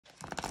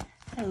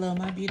Hello,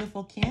 my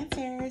beautiful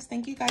Cancers.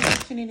 Thank you guys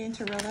for tuning in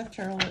to Real Life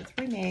Tarot with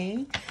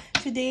Renee.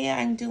 Today,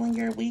 I'm doing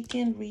your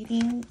weekend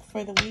reading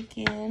for the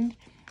weekend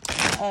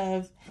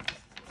of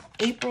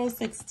April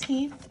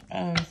 16th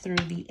through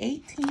the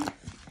 18th,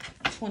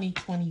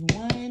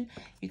 2021.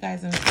 You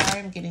guys, I'm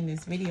sorry I'm getting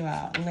this video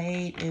out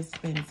late. It's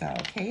been so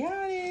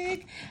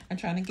chaotic. I'm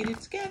trying to get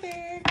it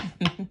together.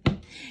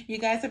 You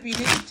guys, if you're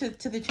new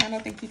to the channel,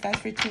 thank you guys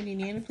for tuning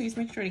in. Please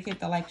make sure to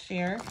hit the like,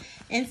 share,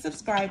 and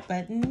subscribe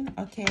button.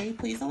 Okay,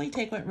 please only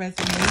take what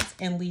resonates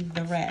and leave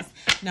the rest.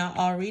 Now,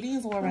 all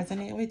readings will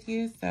resonate with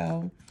you,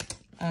 so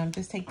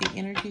just take the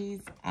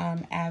energies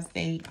as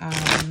they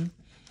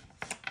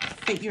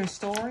fit your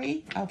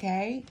story,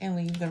 okay, and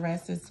leave the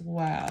rest as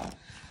well.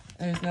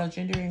 There's no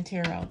gender in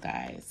tarot,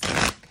 guys.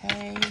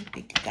 Okay, thank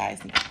you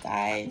guys.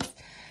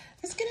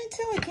 Let's get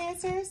into it,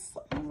 Cancers.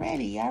 I'm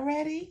ready. Y'all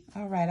ready?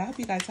 All right. I hope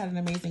you guys had an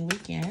amazing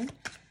weekend.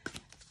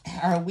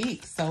 Or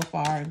week so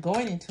far.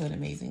 Going into an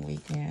amazing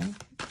weekend,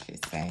 I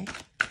should say.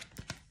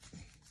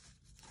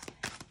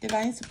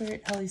 Divine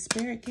Spirit, Holy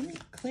Spirit, give me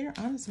clear,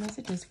 honest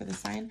messages for the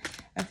sign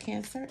of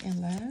Cancer in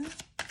love.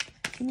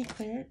 Give me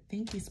clear.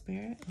 Thank you,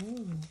 Spirit.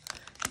 Ooh.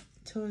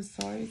 Two of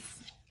Swords.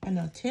 I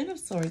know, 10 of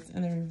Swords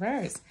in the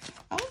reverse.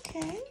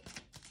 Okay.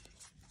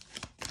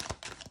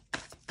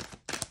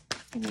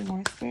 Give me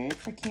more, Spirit,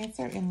 for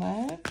Cancer in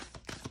love.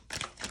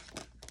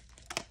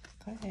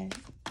 Go ahead.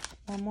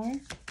 One more.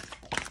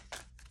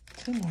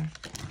 Two more.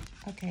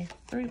 Okay.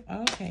 Three.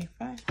 Okay.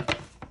 5.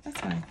 That's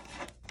fine.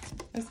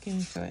 Let's get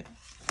into it.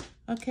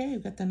 Okay. We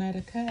got the Knight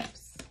of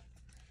Cups.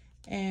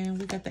 And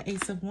we got the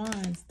Ace of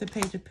Wands, the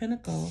Page of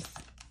Pentacles,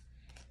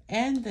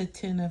 and the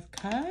 10 of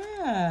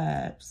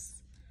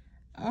Cups.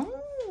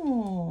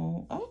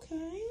 Oh,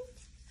 okay.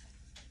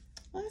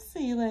 Let's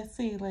see.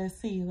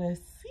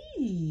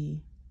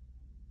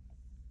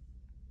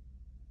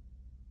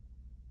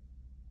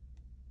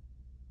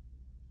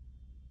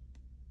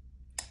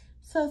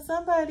 So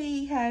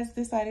somebody has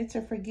decided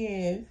to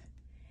forgive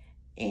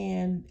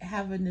and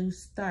have a new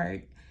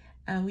start.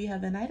 We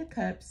have the Knight of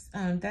Cups.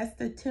 That's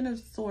the 10 of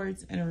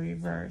Swords in a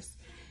reverse.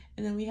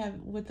 And then we have,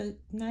 with the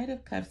Knight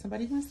of Cups,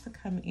 somebody wants to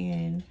come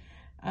in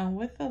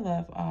with a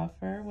love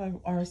offer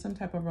or some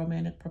type of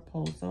romantic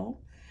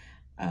proposal.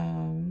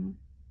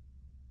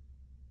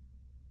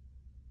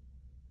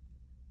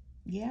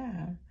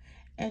 Yeah.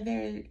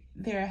 And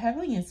they're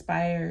heavily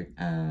inspired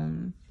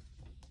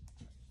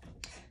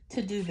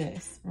to do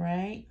this,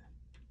 right?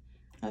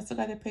 Also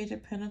got the Page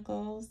of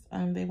Pentacles.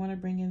 They want to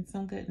bring in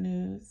some good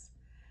news.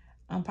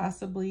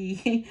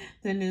 Possibly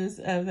the news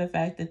of the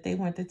fact that they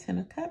want the 10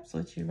 of Cups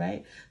with you,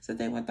 right? So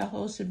they want the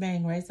whole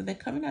shebang, right? So they're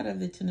coming out of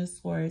the 10 of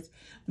Swords,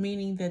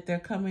 meaning that they're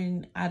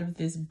coming out of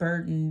this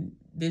burdensome,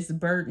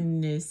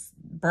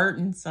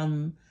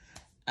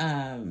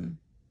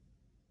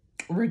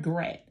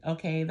 regret,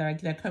 okay?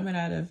 They're coming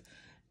out of,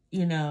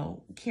 you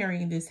know,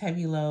 carrying this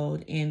heavy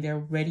load, and they're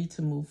ready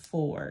to move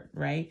forward,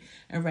 right?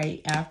 And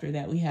right after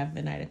that, we have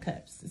the Knight of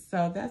Cups.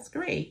 So that's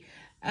great.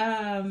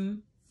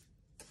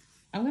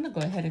 I'm going to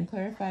go ahead and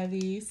clarify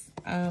these.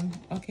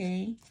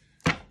 Okay.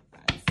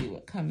 Let's see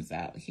what comes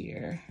out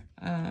here.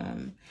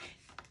 For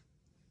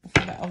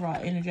the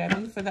overall energy. I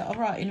mean, for the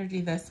overall energy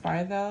thus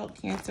far, though,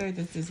 Cancer,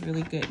 this is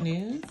really good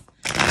news.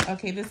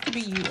 Okay, this could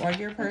be you or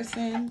your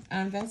person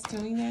that's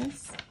doing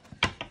this.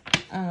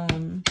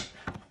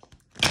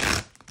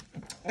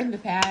 In the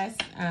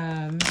past,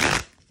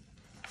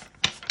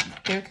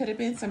 there could have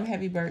been some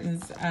heavy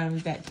burdens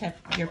that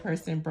kept your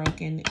person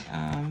broken.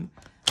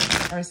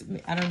 Or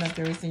I don't know if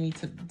there was any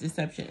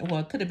deception. Well,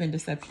 it could have been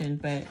deception,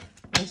 but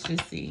let's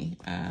just see.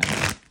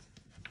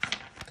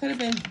 Could have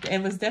been,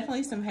 it was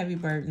definitely some heavy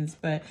burdens,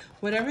 but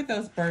whatever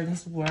those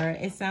burdens were,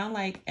 it sounds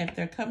like if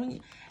they're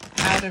coming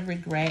out of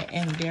regret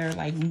and they're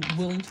like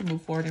willing to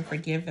move forward and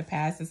forgive the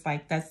past, it's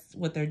like that's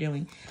what they're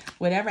doing.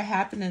 Whatever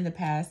happened in the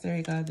past, there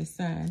you go, the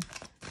Sun.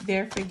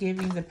 They're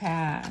forgiving the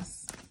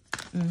past.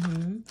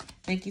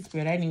 Thank you,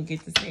 Spirit. I didn't even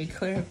get to say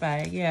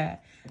clarify. Yeah,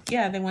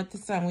 they want the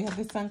Sun. We have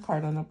the Sun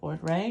card on the board,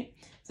 right?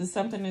 So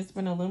something that's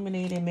been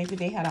illuminated. Maybe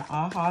they had an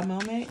aha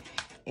moment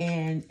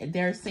and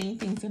they're seeing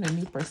things in a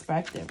new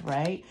perspective,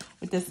 right?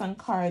 With the Sun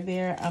card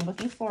there, I'm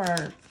looking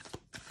for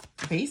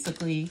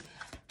basically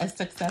a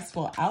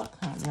successful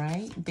outcome,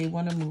 right? They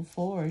want to move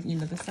forward. You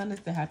know, the Sun is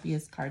the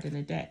happiest card in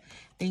the deck.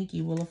 Thank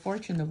you. Wheel of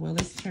Fortune. The wheel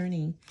is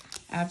turning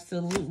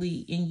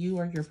absolutely in you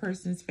or your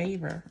person's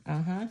favor.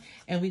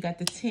 And we got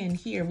the 10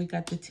 here. We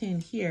got the 10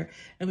 here.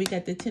 And we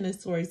got the 10 of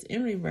Swords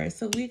in reverse.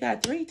 So we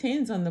got 3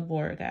 10s on the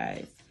board,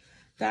 guys.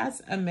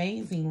 That's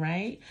amazing,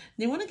 right?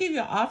 They want to give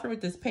you an offer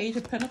with this Page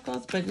of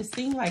Pentacles, but it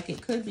seems like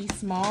it could be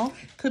small.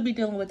 Could be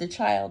dealing with a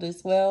child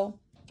as well.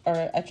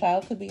 Or a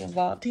child could be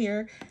involved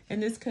here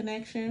in this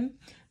connection.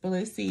 But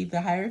let's see.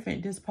 The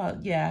Hierophant,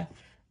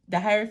 the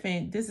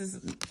Hierophant, this is,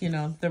 you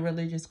know, the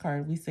religious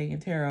card we say in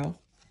tarot.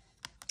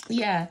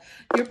 Yeah,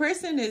 your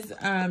person is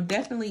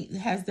definitely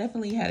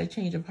had a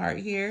change of heart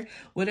here.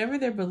 Whatever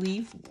their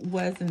belief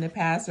was in the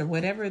past, or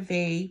whatever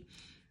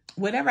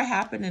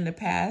happened in the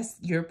past,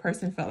 your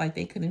person felt like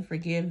they couldn't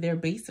forgive. They're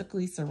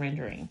basically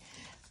surrendering.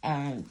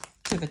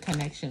 to the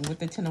connection with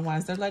the Ten of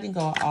Wands. They're letting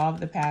go of all of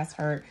the past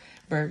hurt,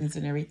 burdens,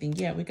 and everything.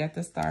 Yeah, we got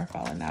the star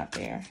falling out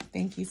there.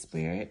 Thank you,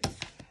 Spirit.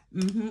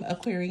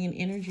 Aquarian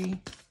energy.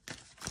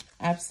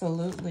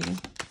 Absolutely.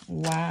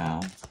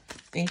 Wow.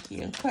 Thank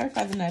you.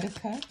 Clarify the Knight of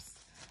Cups.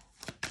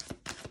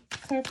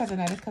 Clarify the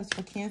Knight of Cups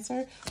for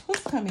Cancer.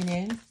 Who's coming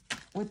in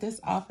with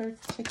this offer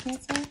to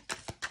Cancer?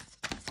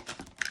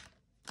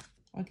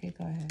 Okay,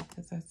 go ahead,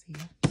 because I see you.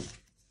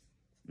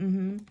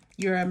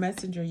 You're a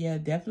messenger. Yeah,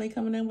 definitely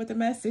coming in with a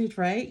message,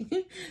 right?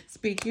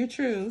 Speak your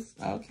truth.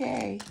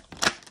 Okay.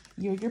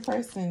 You're your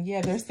person. Yeah,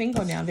 they're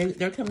single now.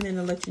 They're coming in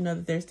to let you know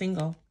that they're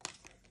single.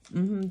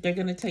 They're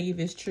going to tell you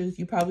this truth.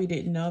 You probably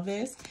didn't know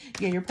this.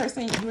 Yeah, your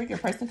person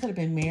could have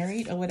been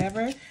married or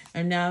whatever.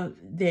 And now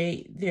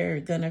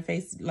they're going to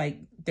face, like,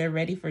 they're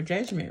ready for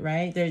judgment,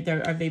 right?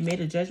 They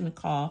made a judgment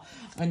call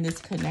on this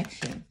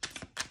connection.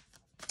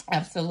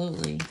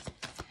 Absolutely.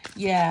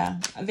 Yeah,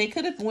 they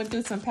could have went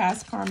through some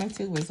past karma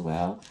too as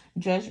well.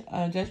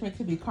 Judgment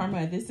could be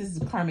karma. This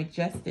is karmic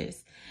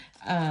justice,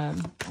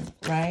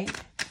 right?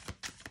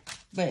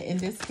 But in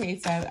this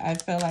case, I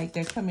feel like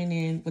they're coming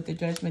in with the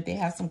judgment. They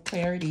have some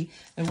clarity.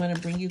 They want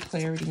to bring you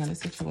clarity on the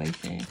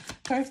situation.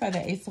 Clarify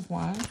the Ace of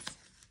Wands.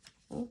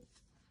 Oh,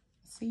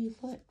 see, you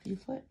flipped. You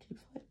flipped. You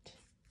flipped.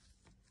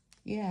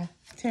 Yeah,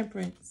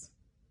 Temperance.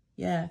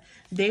 Yeah,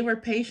 they were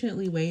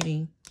patiently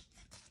waiting.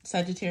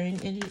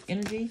 Sagittarian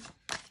energy.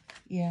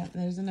 Yeah,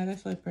 there's another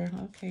flipper.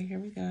 Okay, here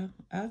we go.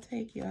 I'll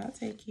take you. I'll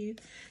take you.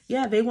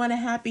 Yeah, they want a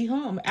happy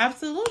home.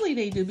 Absolutely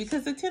they do,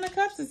 because the Ten of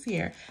Cups is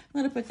here. I'm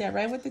going to put that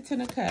right with the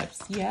Ten of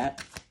Cups.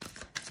 Yep.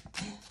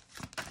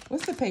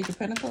 What's the Page of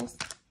Pentacles?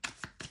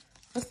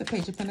 What's the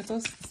Page of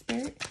Pentacles,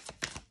 Spirit?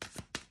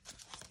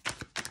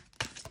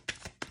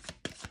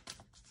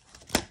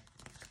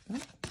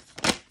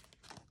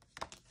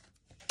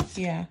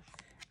 Yeah.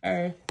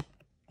 Earth.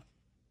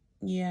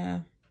 Yeah.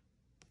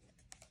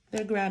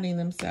 They're grounding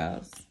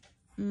themselves.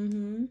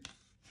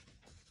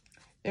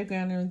 They're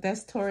grounding.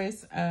 That's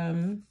Taurus,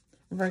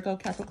 Virgo,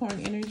 Capricorn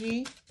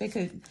energy.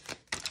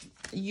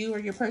 You or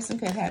your person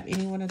could have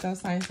any one of those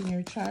signs in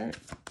your chart.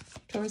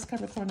 Taurus,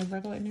 Capricorn, or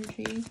Virgo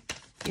energy.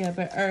 Yeah,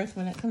 but Earth,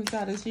 when it comes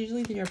out, it's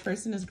usually that your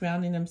person is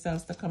grounding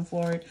themselves to come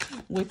forward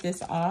with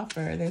this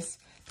offer, this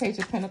Page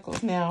of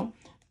Pentacles. Now,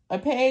 a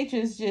page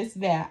is just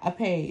that, a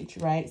page,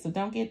 right? So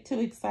don't get too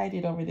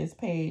excited over this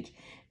page.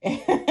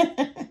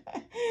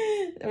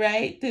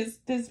 Right? This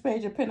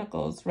Page of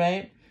Pentacles,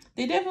 right?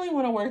 They definitely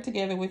want to work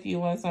together with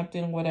you on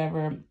something,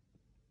 whatever.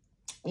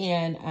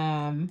 And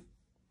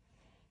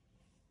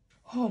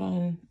hold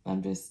on,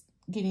 I'm just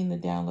getting the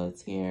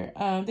downloads here.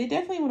 They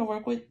definitely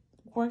want to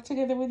work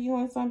together with you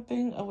on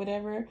something or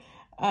whatever.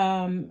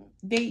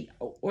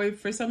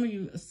 For some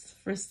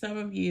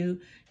of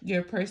you,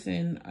 your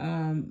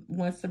person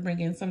wants to bring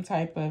in some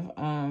type of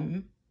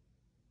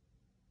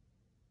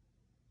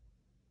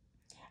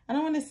I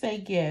don't want to say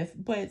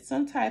gift, but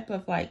some type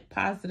of like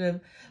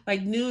positive,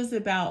 like news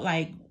about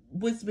like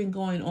what's been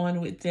going on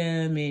with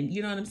them, and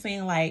you know what I'm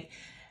saying, like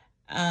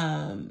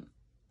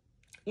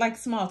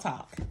small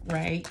talk,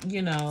 right?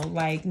 You know,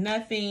 like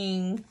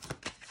nothing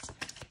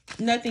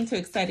too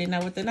exciting.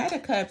 Now with the Knight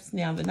of Cups,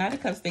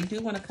 they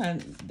do want to come,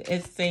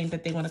 it's saying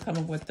that they want to come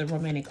up with the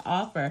romantic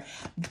offer.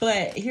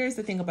 But here's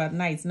the thing about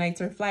Knights. Knights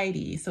are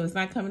flighty. So it's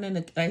not coming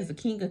in as a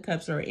King of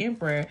Cups or an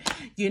Emperor.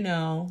 You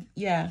know,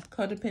 yeah,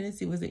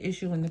 codependency was an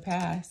issue in the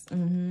past.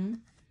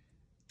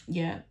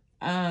 Yeah.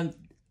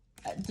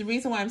 The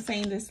reason why I'm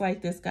saying this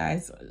like this,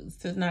 guys, is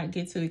to not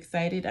get too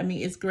excited. I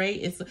mean, it's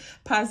great. It's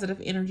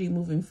positive energy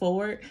moving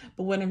forward.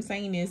 But what I'm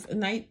saying is a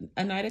Knight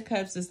of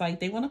Cups is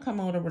like they want to come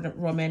on with a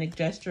romantic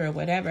gesture or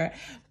whatever.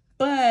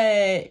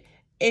 But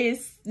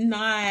it's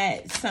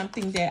not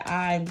something that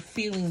I'm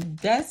feeling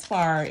thus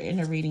far in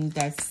the reading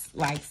that's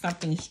like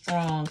something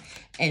strong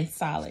and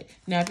solid.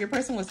 Now, if your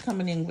person was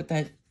coming in with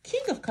a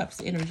King of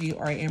Cups energy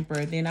or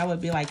Emperor, then I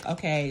would be like,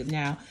 okay,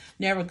 now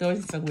never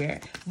going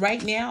somewhere.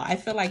 Right now, I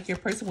feel like your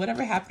person,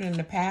 whatever happened in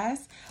the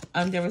past,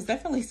 there was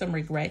definitely some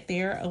regret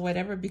there or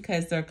whatever,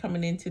 because they're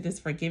coming into this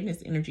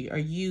forgiveness energy, or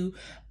you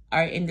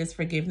are in this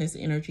forgiveness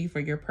energy for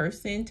your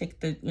person. Take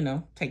it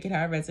how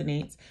it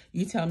resonates.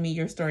 You tell me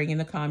your story in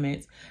the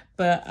comments.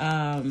 But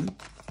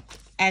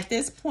at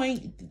this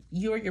point,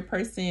 you or your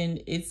person,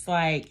 it's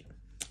like,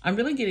 I'm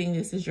really getting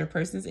this is your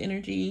person's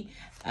energy.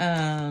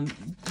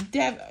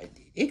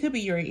 It could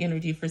be your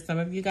energy for some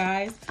of you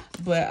guys,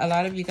 but a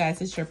lot of you guys,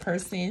 it's your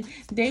person.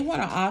 They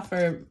want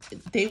to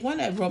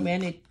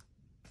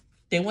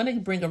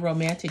bring a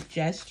romantic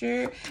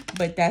gesture,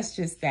 but that's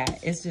just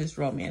that. It's just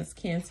romance.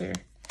 Cancer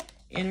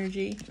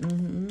energy.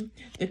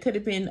 There could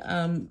have been,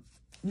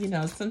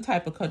 some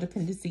type of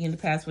codependency in the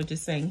past, which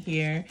is saying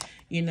here,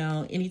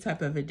 any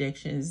type of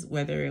addictions,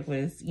 whether it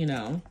was,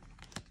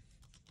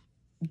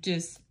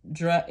 just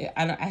drug.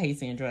 I hate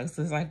saying drugs.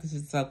 It's like, this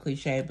is so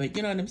cliche, but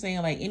you know what I'm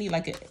saying? Like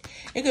it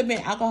could have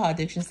been alcohol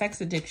addiction,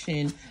 sex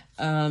addiction,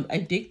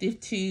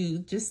 addictive to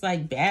just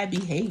like bad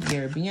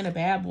behavior, being a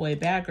bad boy,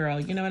 bad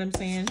girl. You know what I'm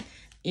saying?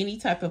 any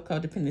type of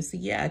codependency.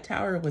 Yeah, a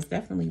tower was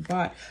definitely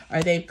brought,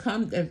 or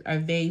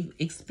they've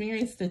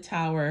experienced the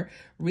tower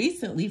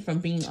recently from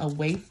being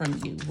away from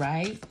you,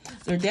 right?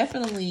 They're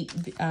definitely,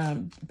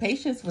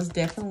 patience was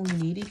definitely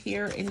needed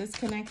here in this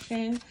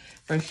connection,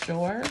 for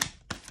sure.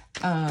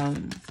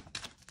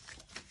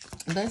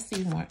 Let's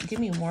see more. Give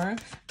me more.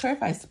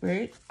 Clarify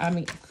spirit.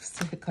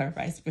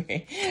 Clarify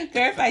spirit.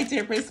 Clarify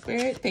temperance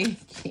spirit.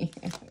 Thank you.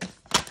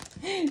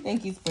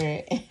 Thank you,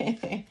 spirit.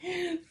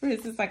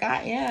 Spirit's just like,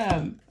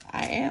 I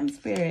am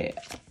spirit.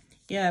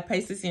 Yeah,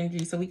 Pisces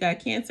energy. So we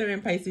got Cancer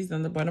and Pisces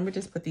on the bottom. I'm going to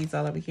just put these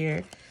all over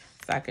here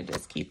so I could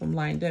just keep them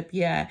lined up.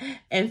 Yeah.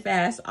 And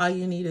fast, all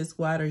you need is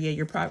water. Yeah,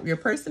 your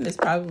person is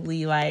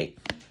probably like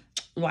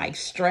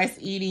stress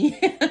eating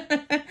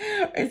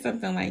or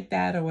something like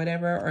that, or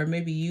whatever, or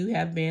maybe you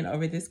have been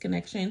over this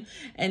connection.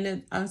 And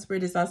then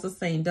spirit is also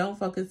saying, don't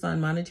focus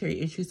on monetary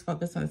issues,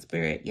 focus on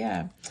spirit.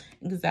 Yeah,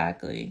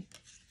 exactly.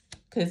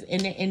 Because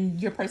and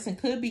your person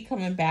could be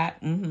coming back.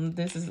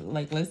 This is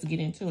like, let's get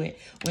into it.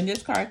 When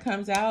this card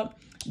comes out,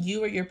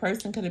 you or your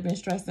person could have been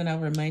stressing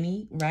over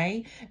money,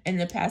 right? In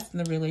the past,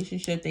 in the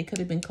relationship, they could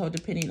have been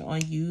codependent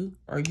on you,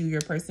 or you,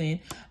 your person,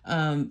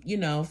 you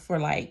know, for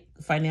like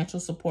financial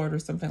support or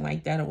something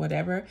like that, or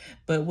whatever.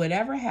 But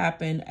whatever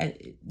happened,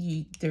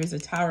 there's a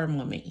tower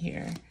moment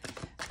here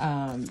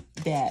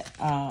that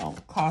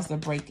caused a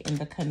break in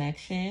the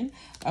connection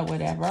or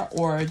whatever.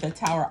 Or the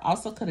tower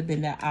also could have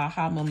been that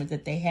aha moment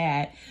that they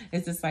had.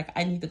 It's just like,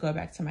 I need to go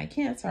back to my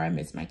Cancer. I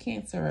miss my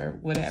Cancer, or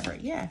whatever.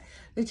 Yeah.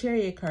 The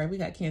Chariot card. We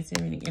got Cancer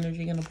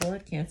energy on the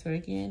board. Cancer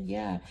again.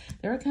 Yeah.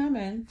 They're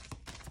coming.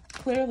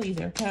 Clearly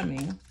they're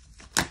coming.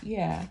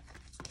 Yeah.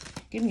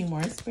 Give me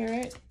more,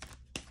 spirit.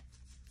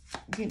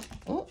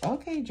 Oh,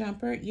 okay,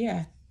 Jumper.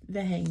 Yeah.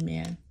 The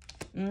Hangman.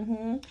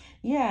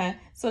 Yeah.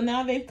 So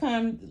now they've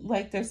come,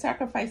 like, they're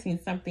sacrificing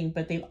something,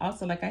 but they've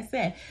also, like I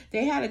said,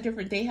 they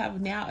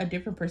have now a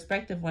different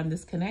perspective on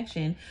this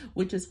connection,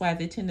 which is why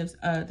the Ten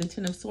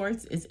of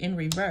Swords is in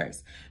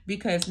reverse,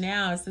 because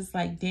now it's just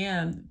like,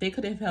 damn, they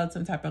could have held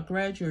some type of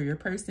grudge, or your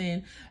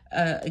person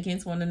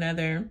against one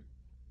another,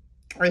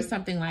 or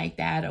something like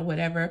that, or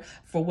whatever,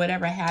 for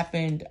whatever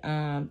happened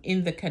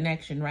in the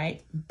connection,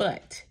 right?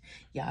 But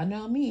y'all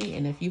know me,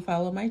 and if you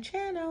follow my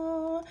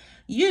channel,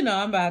 you know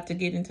I'm about to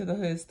get into the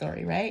hood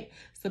story, right?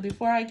 So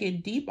before I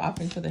get deep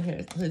off into the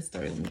hood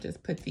story, let me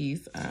just put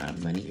these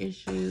money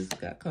issues. We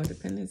got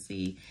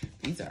codependency.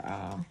 These are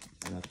all,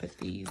 I'm gonna put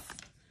these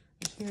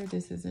here.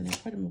 This isn't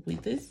important.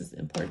 This is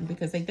important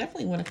because they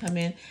definitely want to come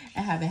in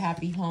and have a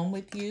happy home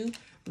with you,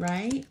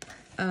 right?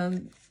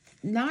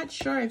 Not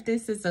sure if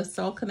this is a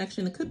soul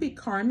connection. It could be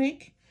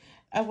karmic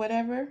or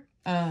whatever.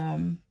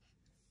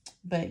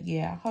 But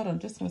yeah, hold on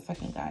just 1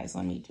 second, guys.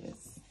 Let me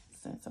just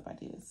send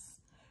somebody this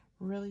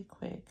really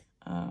quick.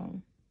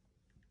 Hold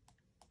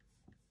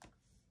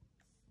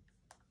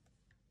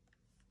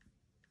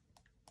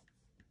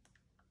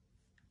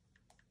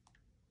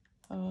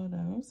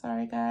on. I'm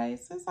sorry,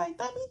 guys. It's like,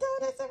 let me do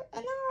this an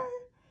hour.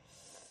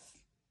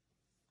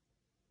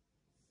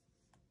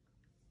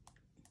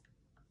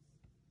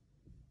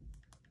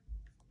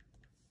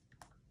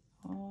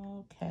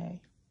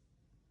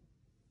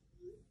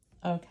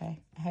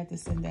 Okay, I had to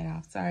send that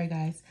off. Sorry,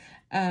 guys.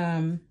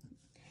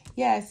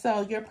 Yeah,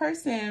 so your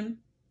person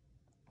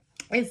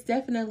is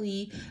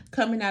definitely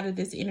coming out of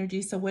this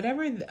energy. So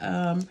whatever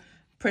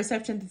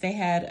perception that they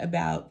had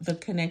about the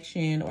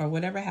connection, or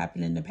whatever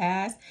happened in the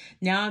past,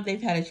 now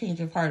they've had a change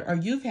of heart, or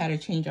you've had a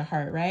change of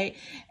heart, right?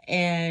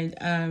 And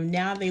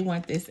now they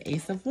want this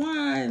Ace of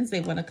Wands.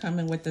 They want to come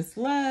in with this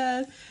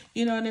love,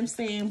 you know what I'm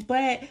saying?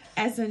 But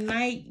as a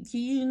knight,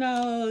 you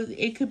know,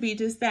 it could be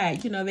just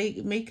that, you know, they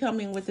may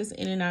come in with this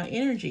in and out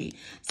energy.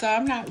 So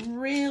I'm not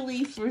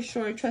really for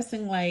sure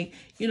trusting, like,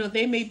 you know,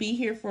 they may be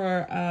here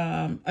for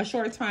a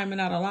short time and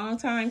not a long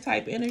time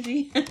type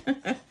energy,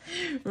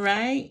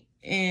 right?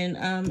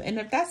 And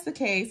if that's the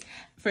case,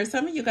 for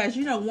some of you guys,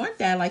 you don't want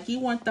that. Like, you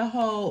want the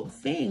whole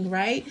thing,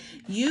 right?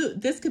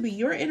 This could be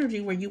your energy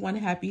where you want a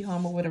happy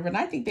home or whatever. And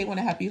I think they want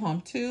a happy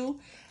home too.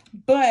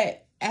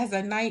 But as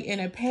a knight and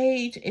a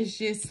page, it's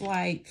just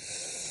like,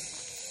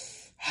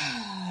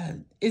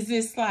 is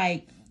this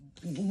like,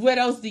 what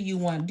else do you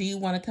want? Do you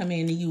want to come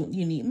in and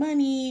you need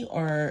money,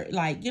 or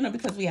like, you know,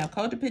 because we have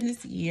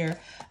codependency here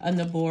on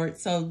the board.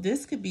 So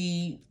this could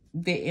be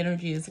the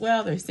energy as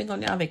well. They're single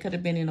now. They could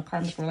have been in a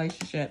karmic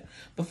relationship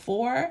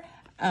before.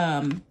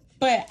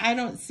 But I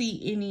don't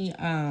see any,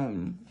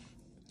 I'm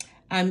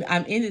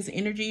in this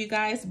energy, you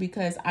guys,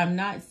 because I'm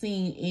not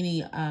seeing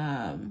any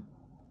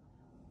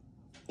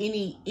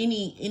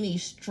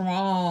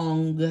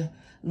strong,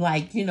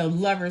 like, you know,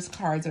 lovers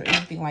cards or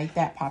anything like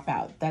that pop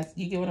out. That's,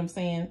 you get what I'm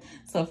saying?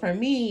 So for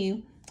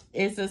me,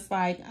 it's just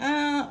like,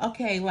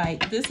 okay,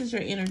 like, this is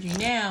your energy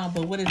now,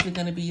 but what is it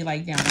going to be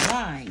like down the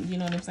line? You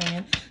know what I'm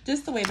saying?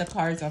 Just the way the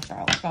cards are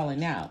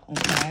falling out,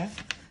 okay?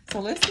 So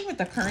let's see what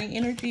the current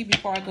energy,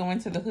 before I go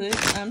into the hood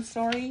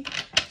story,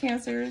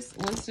 Cancers.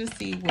 Let's just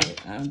see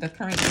what the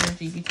current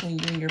energy between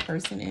you and your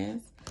person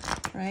is.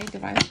 right?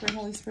 Divine Spirit,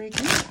 Holy Spirit,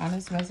 give me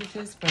honest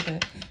messages for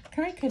the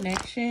current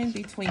connection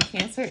between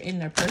Cancer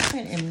and their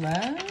person in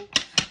love.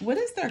 What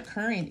is their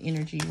current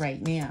energy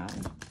right now,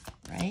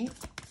 right?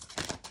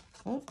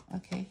 Oh,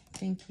 okay.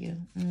 Thank you.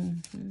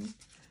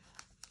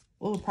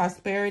 Oh,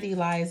 prosperity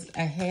lies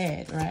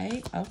ahead,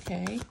 right?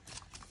 Okay.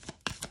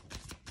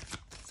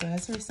 So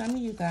that's for some of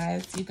you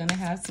guys, you're going to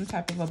have some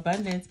type of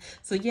abundance.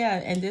 So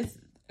yeah, and this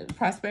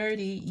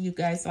prosperity, you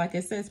guys, like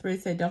I said,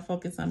 Spirit said, don't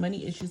focus on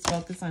money issues,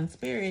 focus on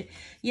spirit.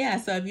 Yeah,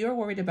 so if you're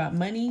worried about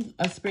money,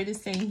 Spirit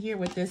is saying here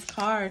with this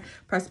card,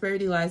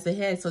 prosperity lies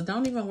ahead. So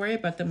don't even worry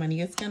about the money.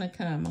 It's going to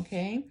come,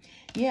 okay?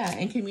 Yeah,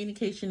 and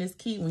communication is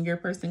key. When your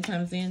person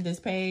comes in, this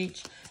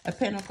page of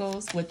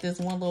Pentacles with this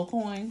one little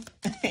coin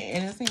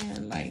in his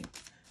hand, like,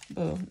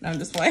 boo. No, I'm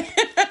just playing.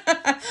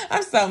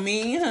 I'm so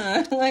mean,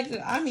 huh? Like,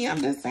 I mean,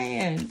 I'm just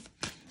saying.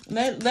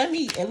 Let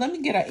me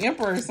get an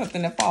emperor or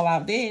something to fall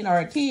out then, or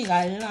a king,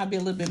 and I'll be a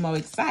little bit more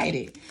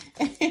excited.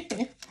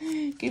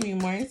 Give me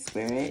more,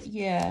 Spirit.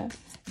 Yeah.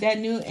 That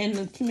new, and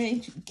the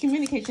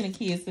communication and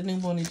key is the new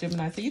moon in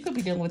Gemini. So you could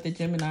be dealing with a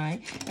Gemini,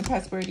 and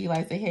prosperity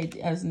lies ahead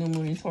as new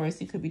moon in Taurus.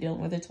 You could be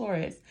dealing with a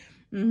Taurus.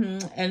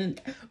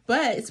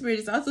 But Spirit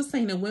is also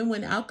saying a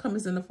win-win outcome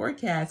is in the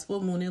forecast.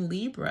 Full moon in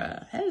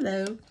Libra.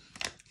 Hello.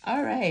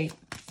 All right.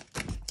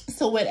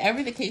 So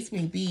whatever the case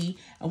may be,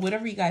 and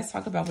whatever you guys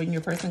talk about when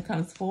your person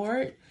comes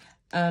forward,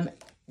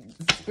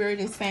 Spirit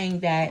is saying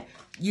that,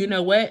 you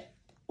know what,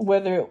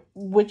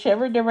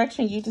 whichever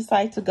direction you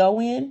decide to go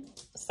in,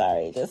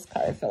 sorry, this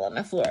card fell on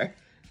the floor.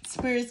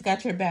 Spirit's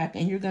got your back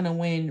and you're going to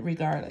win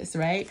regardless,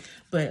 right?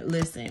 But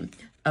listen,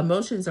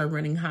 emotions are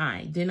running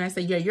high. Didn't I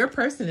say, yeah, your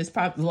person is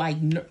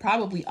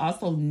probably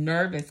also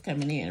nervous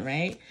coming in,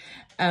 right?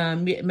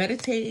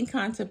 Meditate and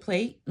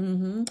contemplate.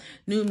 New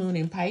moon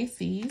in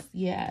Pisces.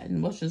 Yeah,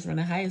 emotions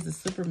running high is the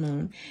super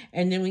moon.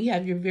 And then we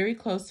have you're very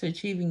close to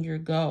achieving your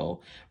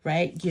goal,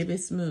 right?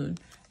 Gibbous moon.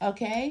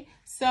 Okay,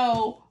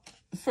 so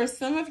for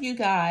some of you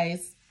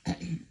guys,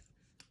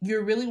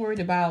 you're really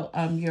worried about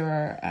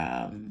your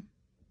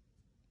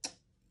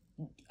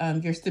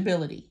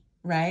stability,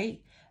 right?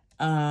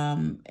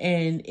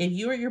 And if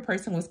you or your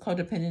person was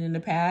codependent in the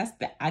past,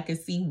 that I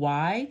could see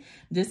why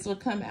this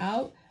would come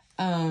out.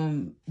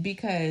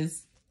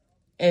 Because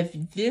if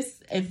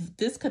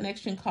this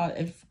connection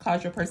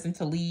caused your person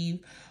to leave,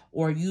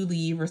 or you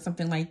leave or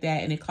something like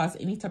that, and it caused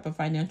any type of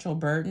financial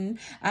burden,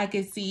 I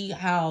could see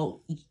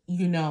how,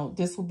 you know,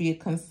 this will be a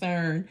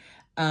concern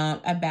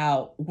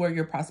about where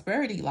your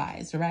prosperity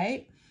lies,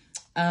 right?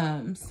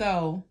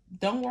 So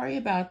don't worry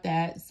about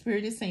that.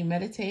 Spirit is saying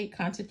meditate,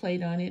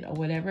 contemplate on it, or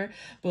whatever.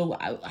 But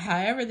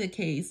however the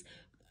case,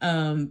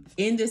 in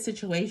this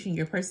situation,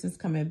 your person's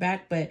coming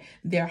back, but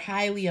they're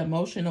highly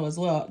emotional as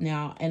well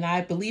now. And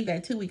I believe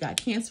that too. We got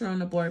Cancer on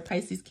the board.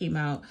 Pisces came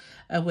out,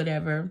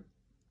 whatever.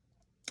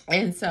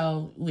 And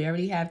so we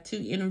already have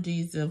two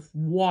energies of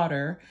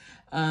water,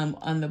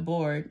 on the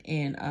board,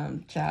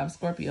 and, child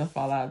Scorpio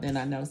fall out. Then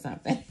I know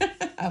something.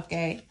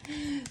 Okay.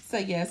 So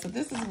yeah, so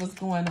this is what's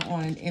going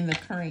on in the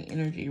current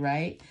energy,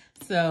 right?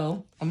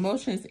 So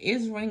emotions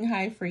is running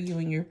high for you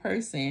and your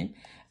person.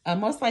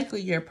 Most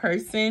likely your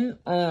person,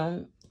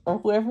 or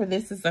whoever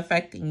this is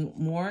affecting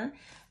more,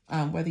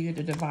 whether you're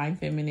the divine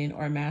feminine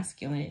or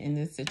masculine in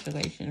this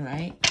situation,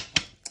 right?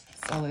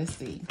 So let's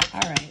see.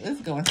 All right,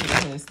 let's go into the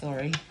whole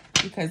story,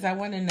 because I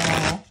want to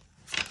know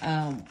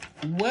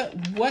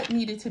what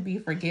needed to be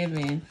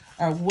forgiven,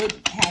 or what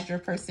had your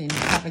person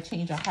have a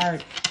change of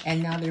heart,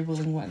 and now they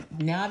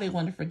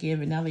want to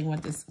forgive, and now they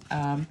want this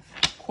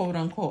quote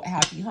unquote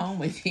happy home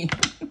with you.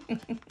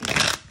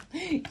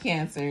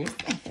 Cancers.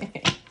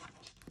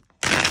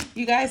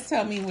 You guys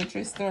tell me what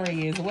your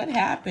story is. What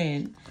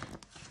happened?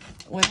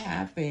 What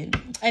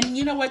happened? And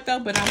you know what though?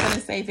 But I'm going to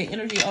say the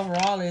energy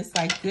overall is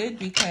like good,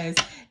 because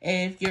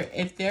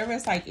if there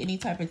was like any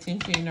type of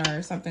tension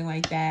or something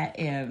like that,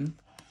 and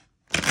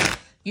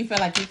you feel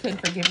like you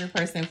couldn't forgive your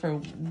person for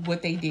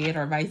what they did,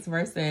 or vice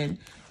versa, and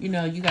you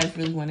know, you guys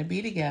really want to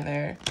be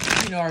together,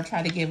 you know, or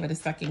try to give it a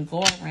second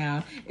go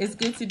around, it's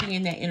good to be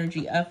in that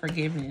energy of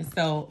forgiveness.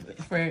 So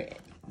for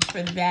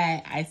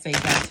that, I say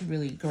that's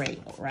really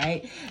great,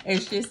 right?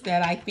 It's just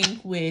that I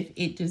think with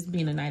it just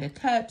being a Knight of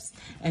Cups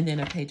and then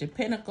a Page of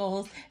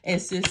Pentacles,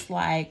 it's just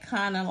like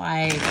kind of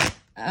like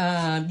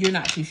you're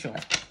not too sure.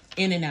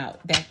 In and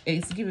out. That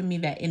it's giving me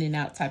that in and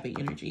out type of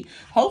energy.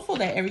 Hopeful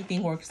that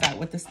everything works out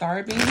with the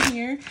star being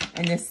here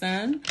and the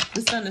sun.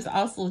 The sun is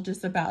also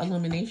just about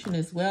illumination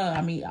as well.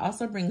 I mean, it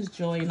also brings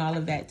joy and all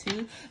of that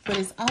too. But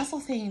it's also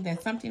saying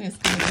that something is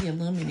going to be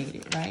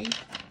illuminated, right?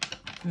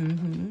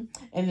 And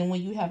then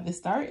when you have the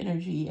star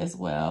energy as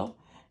well,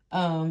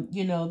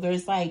 you know,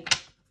 there's like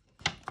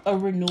a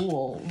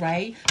renewal,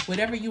 right?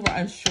 Whatever you were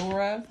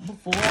unsure of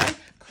before,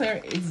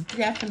 is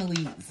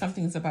definitely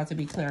something's about to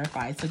be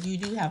clarified. So you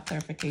do have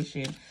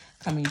clarification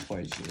coming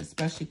towards you,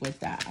 especially with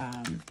that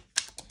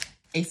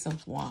Ace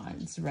of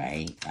Wands,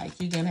 right? Like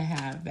you're going to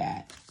have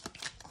that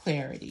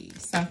clarity.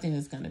 Something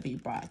is going to be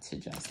brought to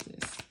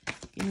justice.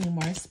 Give me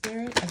more,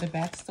 Spirit, of the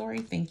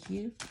backstory. Thank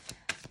you.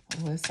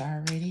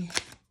 Alyssa already.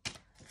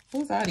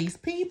 Who's all these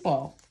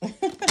people?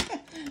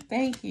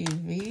 Thank you,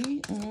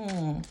 V.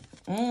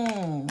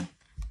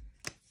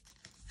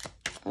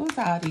 Who's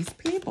all these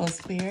people,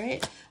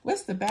 Spirit?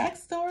 What's the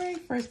backstory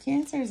for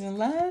Cancers in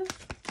love?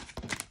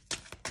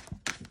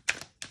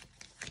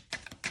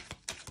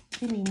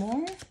 Give me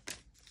more.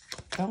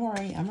 Don't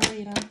worry, I'm gonna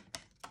read them.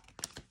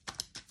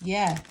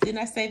 Yeah, didn't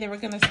I say they were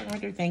gonna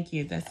surrender? Thank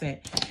you, that's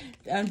it.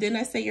 Didn't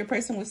I say your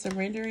person was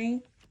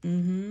surrendering?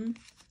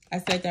 I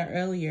said that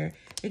earlier.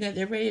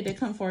 They're ready to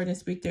come forward and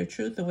speak their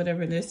truth or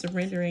whatever. They're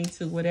surrendering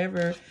to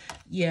whatever,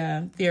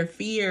 yeah, their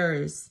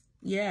fears.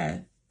 Yeah,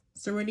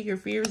 surrender your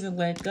fears and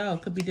let go.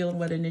 Could be dealing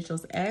with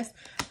initials S.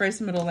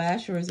 First, middle,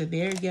 last yours are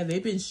there. Yeah,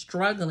 they've been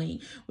struggling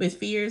with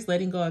fears,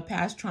 letting go of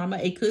past trauma.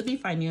 It could be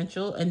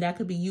financial, and that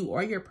could be you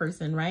or your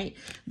person, right?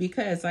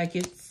 Because like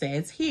it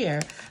says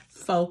here,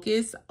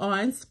 focus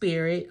on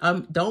spirit.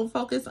 Don't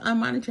focus on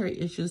monetary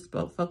issues,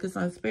 but focus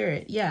on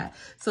spirit. Yeah.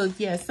 So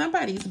yeah,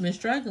 somebody's been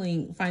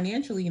struggling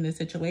financially in this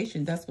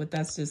situation. That's what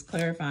that's just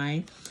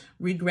clarifying.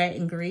 Regret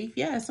and grief.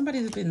 Yeah,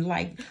 somebody's been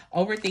like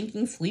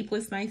overthinking,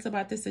 sleepless nights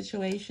about the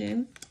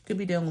situation. Could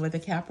be dealing with a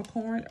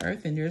Capricorn,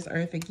 Earth, and there's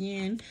Earth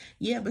again.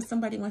 Yeah, but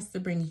somebody wants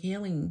to bring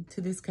healing to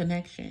this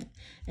connection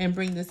and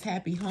bring this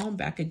happy home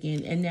back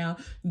again. And now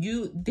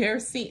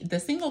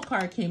the single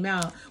card came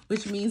out,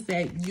 which means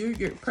that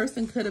your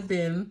person could have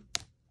been,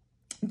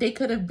 they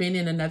could have been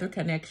in another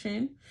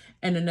connection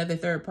and another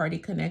third party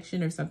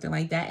connection or something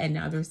like that, and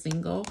now they're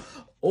single.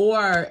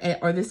 Or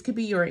this could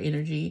be your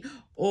energy,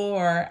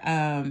 or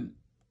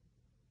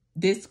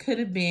this could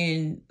have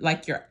been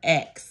like your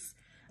ex,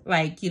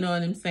 like, you know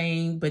what I'm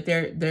saying? But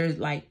they're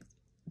like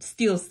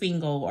still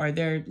single, or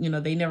they're, you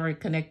know, they never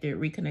reconnected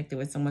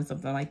with someone,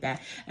 something like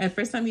that. And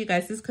for some of you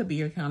guys, this could be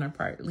your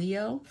counterpart.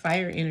 Leo,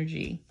 fire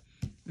energy.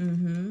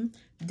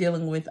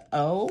 Dealing with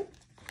O,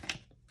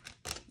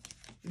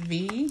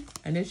 V,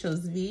 initials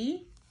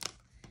V,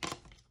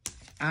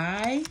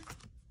 I.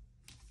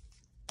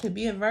 Could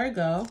be a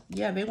Virgo.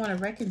 Yeah, they want to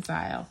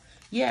reconcile.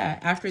 Yeah,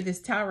 after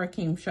this tower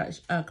came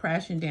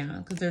crashing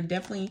down, because there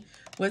definitely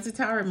was a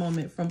tower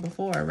moment from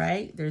before,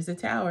 right? There's a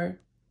tower.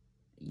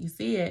 You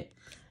see it.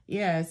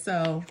 Yeah,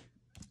 so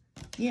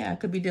yeah,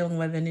 could be dealing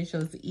with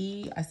initials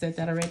E. I said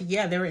that already.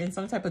 Yeah, they were in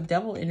some type of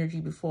devil energy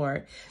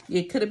before.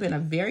 It could have been a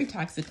very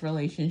toxic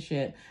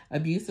relationship,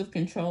 abusive,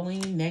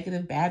 controlling,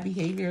 negative, bad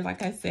behavior.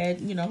 Like I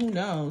said, you know, who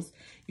knows?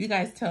 You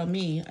guys tell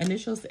me.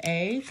 Initials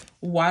A,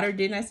 water.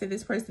 Didn't I say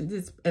this person,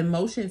 this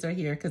emotions are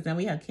here? Because now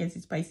we have Cancer,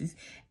 Pisces,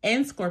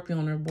 and Scorpio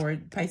on our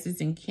board. Pisces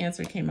and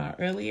Cancer came out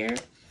earlier.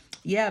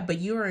 Yeah, but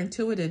you are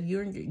intuitive.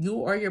 You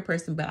or your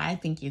person, but I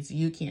think it's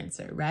you,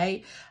 Cancer,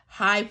 right?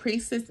 High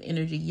Priestess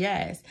energy,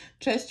 yes.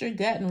 Trust your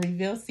gut and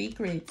reveal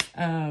secrets,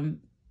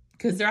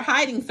 because they're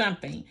hiding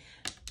something,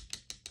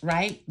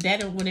 right?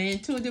 That when an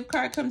intuitive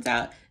card comes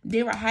out,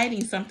 they were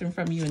hiding something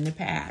from you in the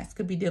past.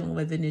 Could be dealing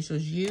with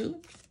initials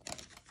U,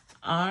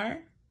 R,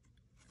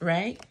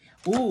 right?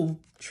 Ooh,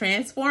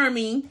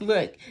 transforming.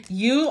 Look,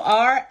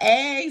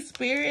 U-R-A,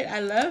 Spirit. I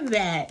love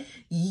that.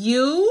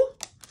 You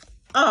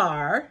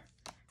are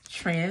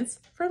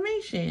transforming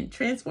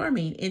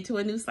into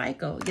a new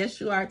cycle.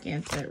 Yes, you are,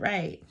 Cancer,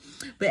 right?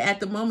 But at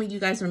the moment, you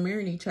guys are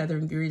mirroring each other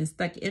and you're in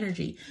stuck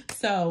energy.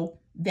 So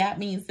that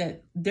means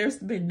that there's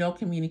been no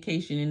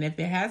communication. And if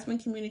there has been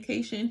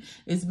communication,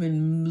 it's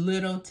been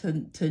little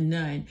to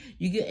none.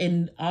 You get,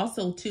 and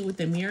also too, with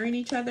the mirroring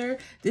each other,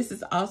 this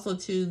is also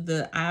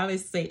to I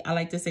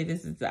like to say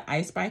this is the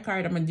I Spy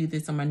card. I'm going to do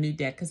this on my new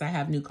deck because I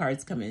have new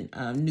cards coming,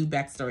 new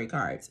backstory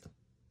cards.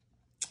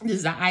 This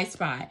is the I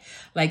Spy.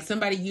 Like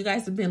somebody, you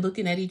guys have been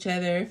looking at each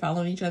other,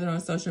 following each other on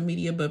social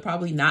media, but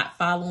probably not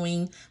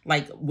following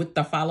like with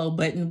the follow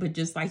button, but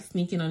just like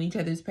sneaking on each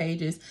other's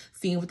pages,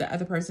 seeing what the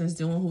other person is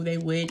doing, who they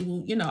with,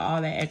 who, you know,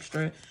 all that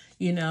extra,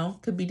 you know,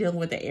 could be dealing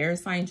with the air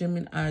sign,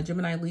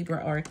 Gemini,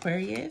 Libra, or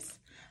Aquarius.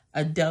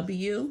 A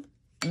W,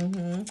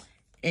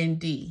 and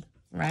D,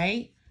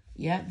 right?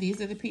 Yeah,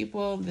 these are the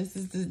people. This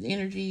is the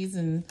energies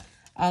and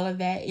all of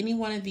that. Any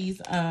one of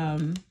these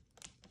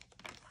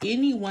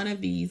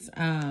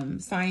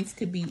signs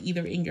could be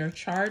either in your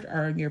chart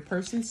or in your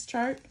person's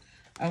chart.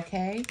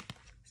 Okay.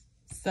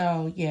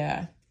 So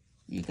yeah,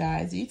 you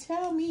guys, you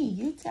tell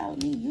me.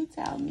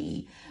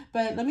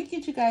 But let me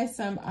get you guys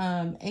some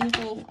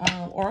angel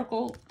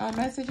oracle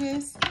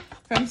messages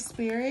from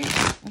Spirit.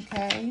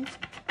 Okay.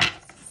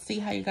 See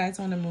how you guys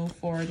want to move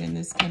forward in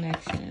this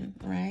connection,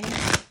 right?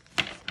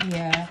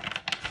 Yeah.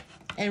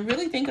 And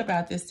really think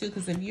about this too,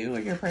 because if you or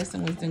your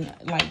person was in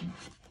like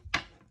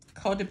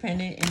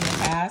codependent in the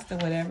past or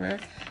whatever,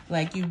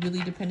 like you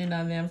really depended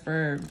on them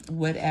for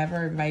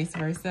whatever, vice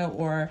versa,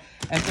 or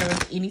if there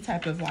was any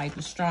type of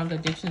like strong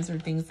addictions or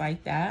things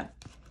like that,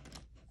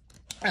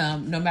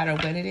 no matter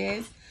what it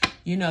is,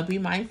 you know, be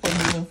mindful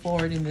moving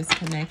forward in this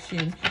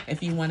connection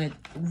if you want to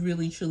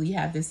really truly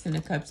have this Ten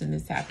of Cups in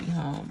this happy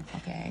home.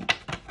 Okay.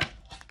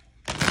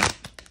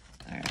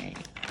 All right.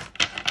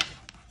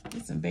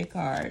 Get some big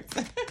cards.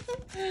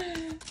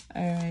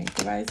 All right,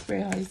 Divine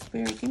Spirit, Holy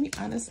Spirit, give me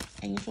honest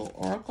angel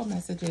oracle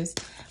messages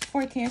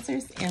for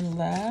Cancers in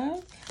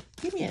love.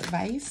 Give me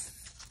advice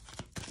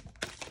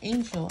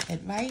angel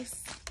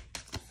advice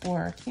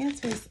for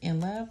Cancers in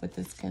love with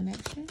this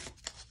connection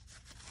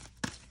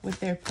with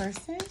their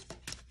person.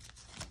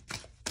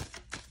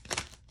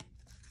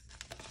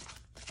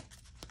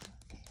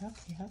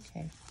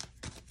 Okay.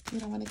 You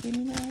don't want to give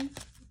me none?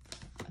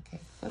 Okay,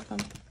 flip them.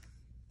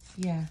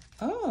 Yeah.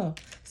 Oh,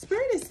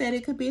 Spirit has said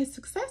it could be a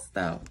success,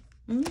 though.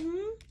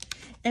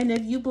 And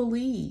if you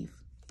believe.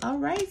 All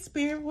right,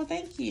 Spirit. Well,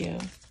 thank you.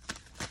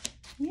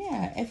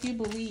 Yeah, if you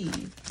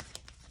believe.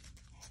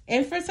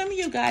 And for some of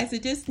you guys,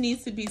 it just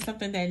needs to be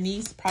something that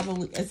needs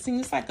probably, it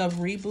seems like a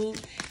reboot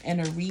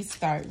and a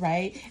restart,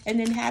 right? And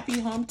then happy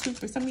home too.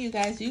 For some of you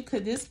guys,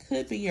 this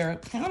could be your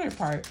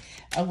counterpart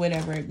or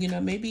whatever. You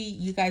know, maybe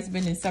you guys have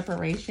been in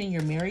separation.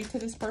 You're married to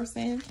this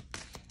person.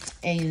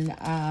 And,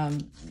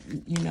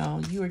 you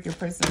know, you or your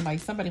person, like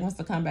somebody wants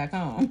to come back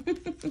home.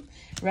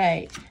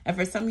 Right. And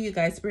for some of you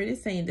guys, Spirit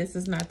is saying this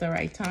is not the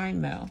right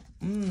time though.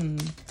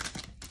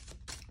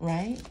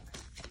 Right.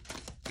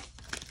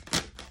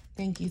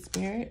 Thank you,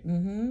 Spirit.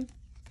 And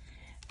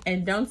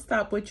don't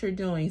stop what you're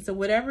doing. So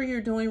whatever you're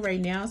doing right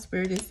now,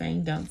 Spirit is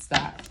saying don't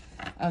stop.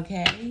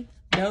 Okay?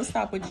 Don't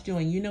stop what you're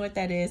doing. You know what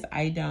that is?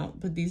 I don't.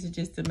 But these are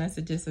just the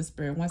messages that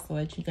Spirit wants to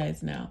let you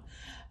guys know.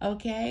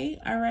 Okay?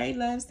 All right,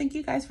 loves. Thank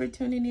you guys for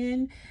tuning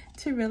in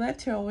to Real Life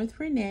Tarot with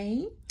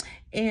Renee.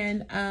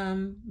 And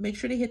make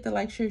sure to hit the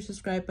like, share,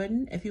 subscribe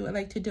button. If you would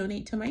like to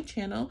donate to my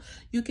channel,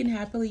 you can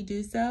happily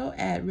do so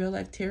at Real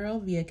Life Tarot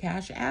via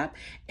Cash App.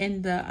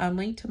 And the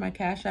link to my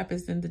Cash App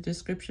is in the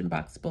description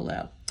box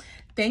below.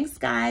 Thanks,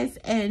 guys,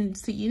 and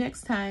see you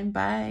next time.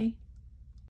 Bye.